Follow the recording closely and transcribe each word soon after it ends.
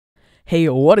Hey,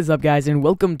 what is up, guys, and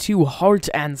welcome to Heart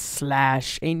and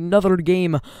Slash, another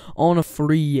game on a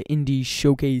free indie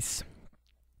showcase.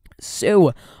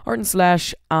 So, Heart and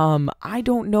Slash, I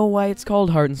don't know why it's called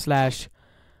Heart and Slash.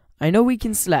 I know we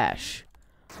can slash.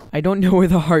 I don't know where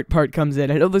the heart part comes in.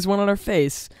 I know there's one on our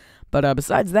face, but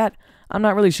besides that, I'm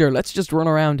not really sure. Let's just run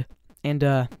around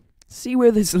and see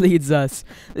where this leads us.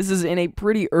 This is in a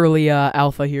pretty early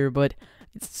alpha here, but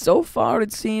so far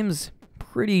it seems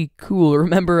pretty cool.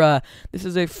 Remember, this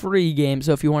is a free game,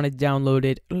 so if you want to download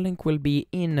it, link will be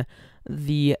in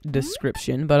the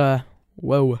description. But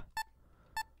whoa.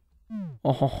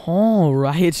 Oh,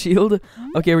 riot shield.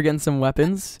 Okay, we're getting some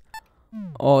weapons.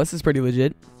 Oh, this is pretty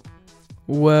legit.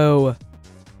 Whoa.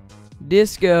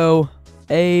 Disco.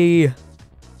 Hey.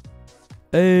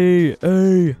 Hey.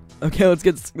 Hey. Okay, let's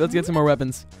get some more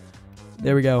weapons.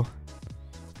 There we go.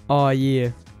 Oh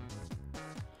yeah.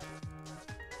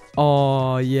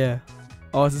 Oh yeah.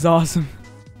 Oh, this is awesome.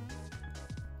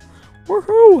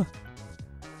 Woohoo!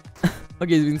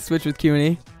 Okay, so we can switch with Q and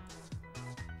E.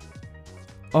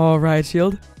 Oh, riot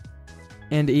shield.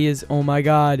 And E is, oh my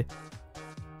god.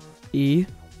 E.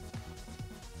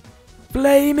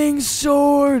 Flaming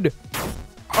sword!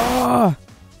 Ah!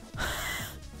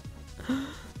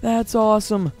 That's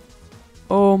awesome.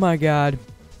 Oh my god.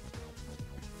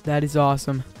 That is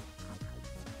awesome.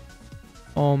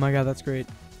 Oh my god, that's great.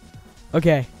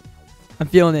 Okay. I'm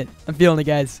feeling it. I'm feeling it,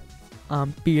 guys.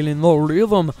 I'm feeling the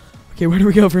rhythm. Okay, where do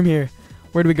we go from here?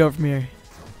 Where do we go from here?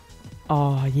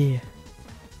 Oh, yeah.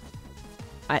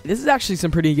 This is actually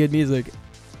some pretty good music.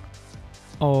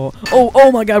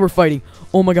 Oh my god, we're fighting.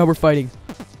 Oh my god, we're fighting.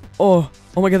 Oh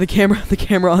my god, the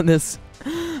camera on this.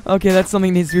 Okay, that's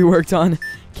something that needs to be worked on.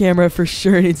 Camera for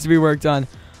sure needs to be worked on.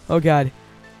 Oh god.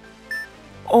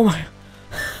 Oh my.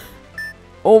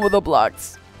 Over the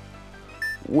blocks.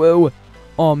 Whoa.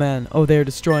 Oh man. Oh, they're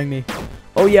destroying me.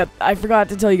 Oh yeah, I forgot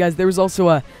to tell you guys, there was also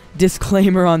a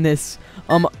disclaimer on this.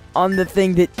 On the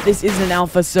thing that this is an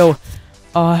alpha, so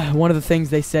one of the things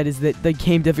they said is that the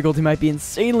game difficulty might be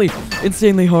insanely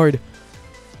hard.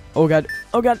 Oh god.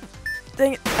 Oh god.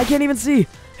 Dang it. I can't even see.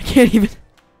 I can't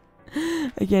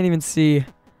even see.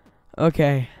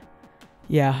 Okay.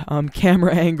 Yeah,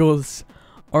 camera angles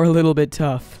are a little bit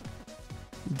tough.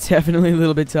 Definitely a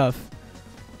little bit tough.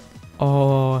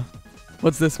 Oh.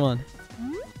 What's this one?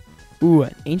 Ooh,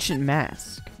 an ancient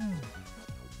mask.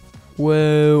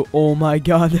 Whoa. Oh my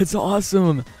god, that's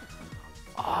awesome.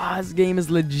 Ah, this game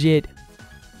is legit.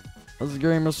 This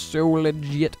game is so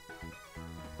legit.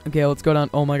 Okay, let's go down.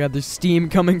 Oh my god, there's steam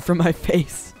coming from my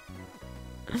face.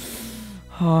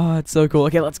 Oh, it's so cool.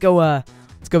 Okay, let's go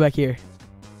back here.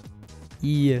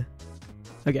 Yeah.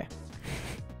 Okay.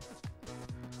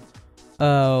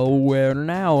 Where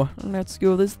now? Let's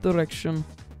go this direction.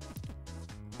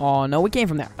 Oh, no, we came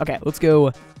from there. Okay, let's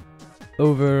go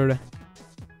over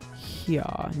here.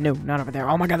 No, not over there.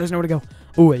 Oh my god, there's nowhere to go.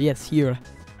 Oh, yes, here.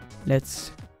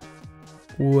 Let's...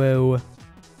 Whoa.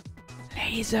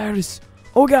 Lasers.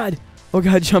 Oh god. Oh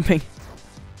god, jumping.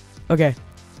 Okay.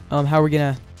 How are we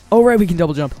gonna... Oh, right, we can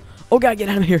double jump. Oh god, get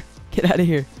out of here. Get out of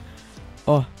here.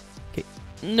 Oh. Okay.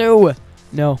 No.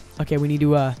 No. Okay, we need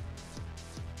to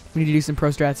do some pro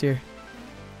strats here.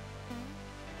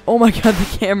 Oh my god,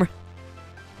 the camera.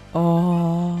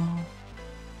 Oh.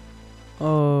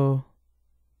 Oh.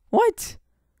 What?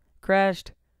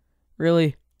 Crashed.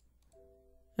 Really?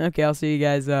 Okay, I'll see you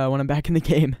guys when I'm back in the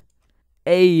game.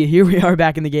 Hey, here we are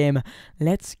back in the game.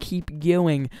 Let's keep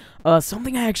going.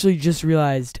 Something I actually just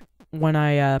realized when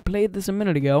I played this a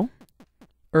minute ago,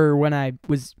 or when I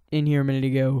was in here a minute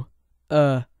ago.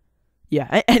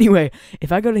 Yeah. Anyway,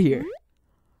 if I go to here,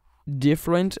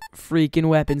 different freaking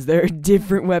weapons. There are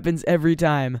different weapons every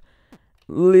time.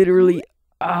 Literally,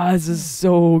 this is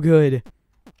so good.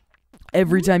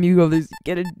 Every time you go,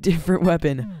 get a different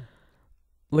weapon.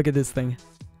 Look at this thing.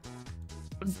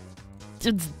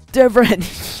 It's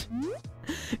different.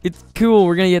 It's cool.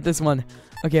 We're gonna get this one.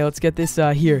 Okay, let's get this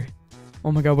here.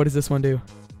 Oh my god, what does this one do?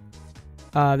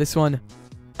 This one.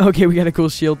 Okay, we got a cool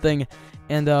shield thing.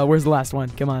 And where's the last one?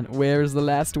 Come on, where's the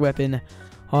last weapon?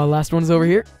 Oh, last one's over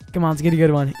here. Come on, let's get a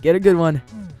good one. Get a good one.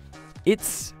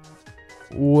 It's...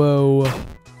 Whoa.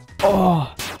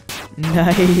 Oh,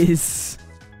 nice.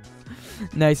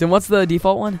 Nice, and what's the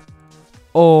default one?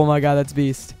 Oh my god, that's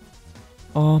beast.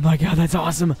 Oh my god, that's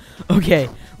awesome. Okay,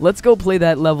 let's go play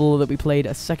that level that we played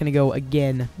a second ago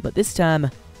again. But this time,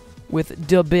 with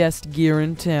the best gear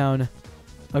in town.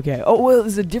 Okay, oh, well,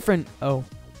 there's a different... Oh,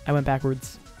 I went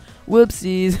backwards.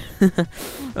 Whoopsies.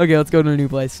 Okay, let's go to a new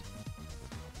place.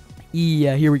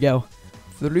 Yeah, here we go.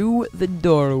 Through the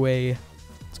doorway.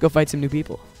 Let's go fight some new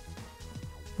people.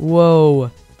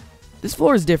 Whoa. This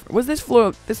floor is different. Was this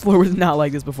floor was not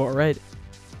like this before, right?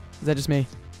 Is that just me?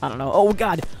 I don't know. Oh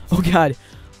god. Oh god.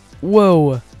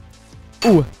 Whoa.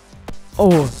 Ooh.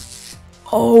 Oh.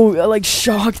 Oh, I like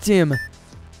shocked him.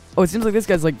 Oh, it seems like this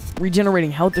guy's like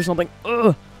regenerating health or something.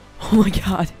 Ugh. Oh my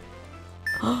god.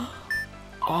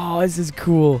 Oh, this is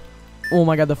cool. Oh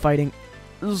my god, the fighting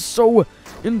is so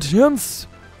intense.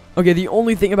 Okay, the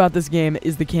only thing about this game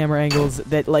is the camera angles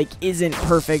that like isn't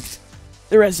perfect.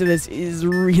 The rest of this is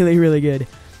really, really good.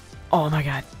 Oh my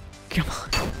god. Come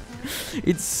on.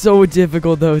 It's so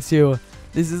difficult though too.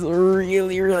 This is a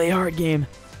really, really hard game.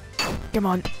 Come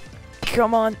on.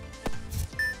 Come on.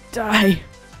 Die.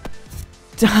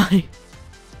 Die.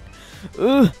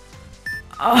 Ugh.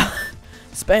 Ah.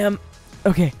 Spam.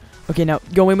 Okay. Okay, now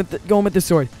go in with the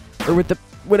sword. Or with the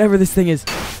whatever this thing is.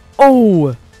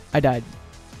 Oh! I died.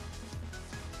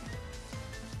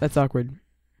 That's awkward.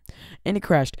 And it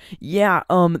crashed. Yeah,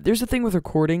 there's a thing with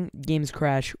recording. Games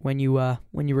crash when you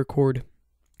record.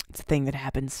 It's a thing that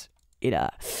happens. Yeah,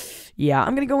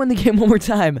 I'm gonna go in the game one more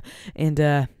time.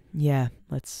 And, yeah,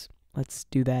 let's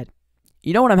do that.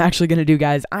 You know what I'm actually going to do,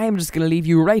 guys? I am just going to leave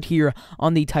you right here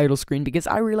on the title screen because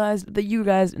I realized that you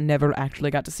guys never actually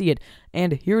got to see it.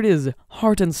 And here it is,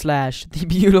 Heart and Slash, the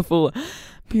beautiful,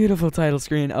 beautiful title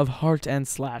screen of Heart and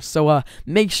Slash. So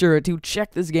make sure to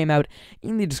check this game out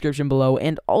in the description below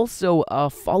and also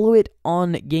follow it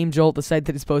on GameJolt, the site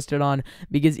that it's posted on,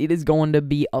 because it is going to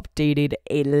be updated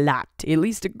a lot, at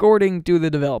least according to the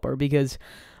developer, because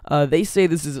they say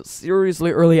this is seriously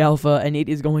early alpha, and it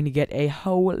is going to get a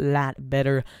whole lot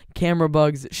better. Camera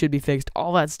bugs should be fixed,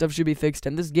 all that stuff should be fixed,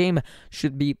 and this game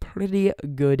should be pretty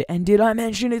good. And did I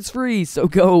mention it's free? So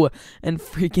go and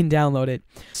freaking download it.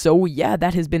 So yeah,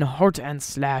 that has been Heart and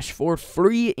Slash for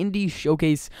Free Indie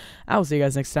Showcase. I'll see you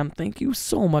guys next time. Thank you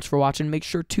so much for watching. Make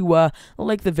sure to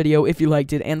like the video if you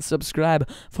liked it, and subscribe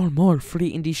for more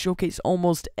Free Indie Showcase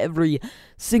almost every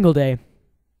single day.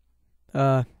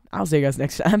 I'll see you guys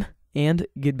next time, and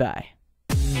goodbye.